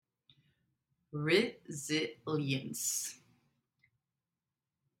resilience.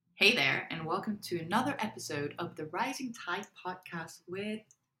 Hey there, and welcome to another episode of the Rising Tide podcast with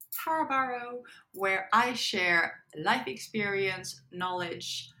Tara Barrow, where I share life experience,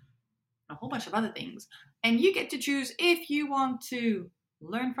 knowledge, and a whole bunch of other things. And you get to choose if you want to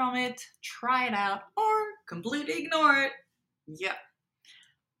learn from it, try it out, or completely ignore it. Yep.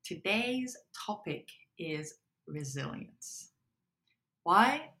 Today's topic is resilience.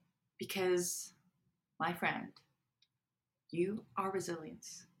 Why? Because, my friend, you are resilient.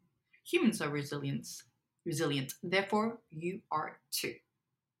 Humans are resilient. Therefore, you are too.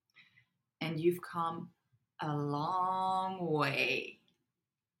 And you've come a long way.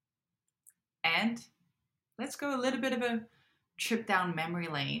 And let's go a little bit of a trip down memory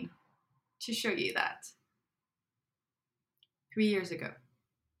lane to show you that. 3 years ago,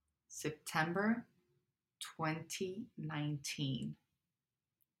 September 2019.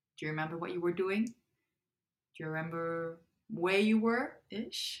 Do you remember what you were doing? Do you remember where you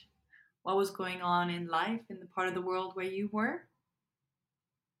were-ish? What was going on in life in the part of the world where you were?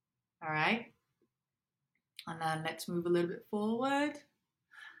 All right. And then let's move a little bit forward.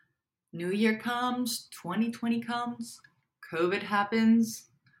 New Year comes, 2020 comes, COVID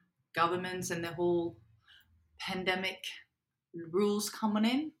happens, governments and the whole pandemic rules coming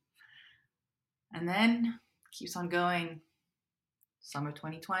in. And then keeps on going. Summer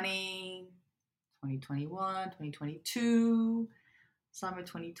 2020, 2021, 2022, summer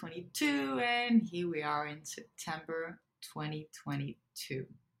 2022, and here we are in September 2022.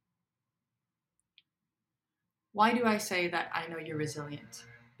 Why do I say that I know you're resilient?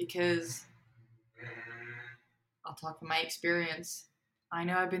 Because I'll talk from my experience. I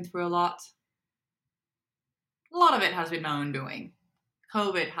know I've been through a lot. A lot of it has been my own doing.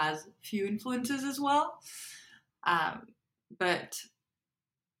 COVID has a few influences as well. But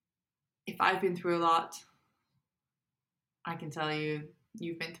if I've been through a lot, I can tell you,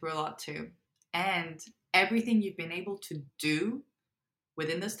 you've been through a lot too. And everything you've been able to do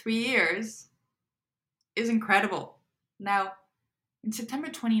within those 3 years is incredible. Now, in September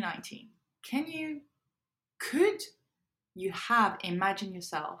 2019, could you have imagined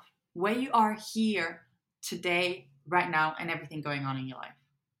yourself where you are here today, right now, and everything going on in your life?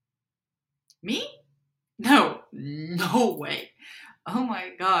 Me? No way. Oh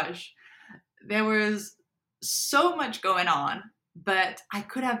my gosh. There was so much going on, but I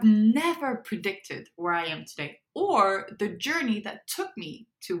could have never predicted where I am today or the journey that took me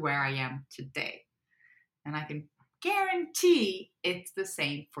to where I am today. And I can guarantee it's the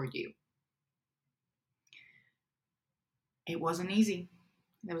same for you. It wasn't easy.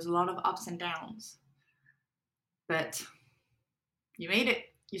 There was a lot of ups and downs. But you made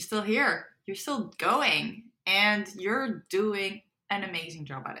it. You're still here. You're still going. And you're doing an amazing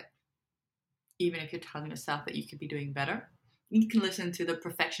job at it. Even if you're telling yourself that you could be doing better. You can listen to the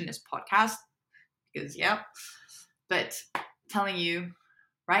Perfectionist podcast. Because, but telling you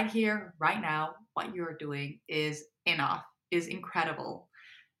right here, right now, what you're doing is enough, is incredible.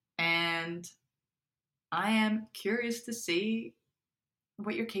 And I am curious to see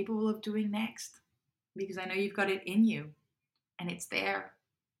what you're capable of doing next. Because I know you've got it in you. And it's there.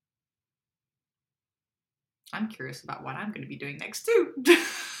 I'm curious about what I'm going to be doing next too.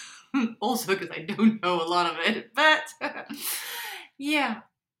 Also because I don't know a lot of it. But yeah.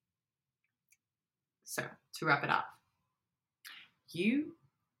 So to wrap it up. You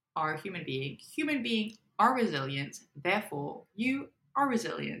are a human being. Human beings are resilient. Therefore, you are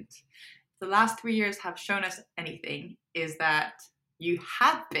resilient. The last 3 years have shown us anything is that you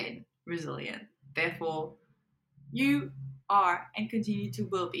have been resilient. Therefore, you are and continue to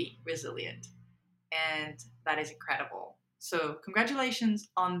will be resilient. And that is incredible. So congratulations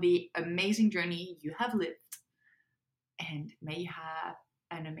on the amazing journey you have lived. And may you have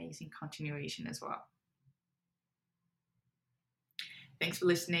an amazing continuation as well. Thanks for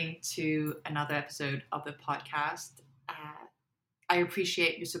listening to another episode of the podcast. I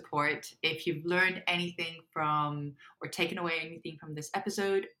appreciate your support. If you've learned anything from or taken away anything from this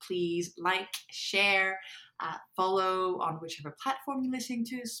episode, please like, share, follow on whichever platform you're listening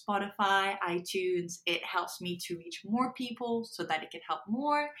to, Spotify, iTunes. It helps me to reach more people so that it can help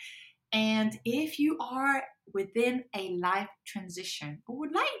more. And if you are within a life transition or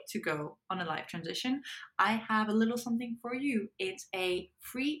would like to go on a life transition, I have a little something for you. It's a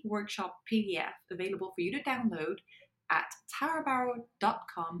free workshop PDF available for you to download at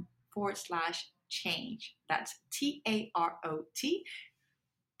tarabarrow.com/change. That's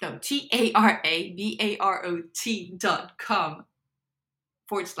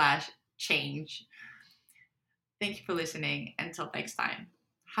tarabarrot.com/change. Thank you for listening. Until next time,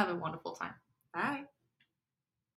 have a wonderful time.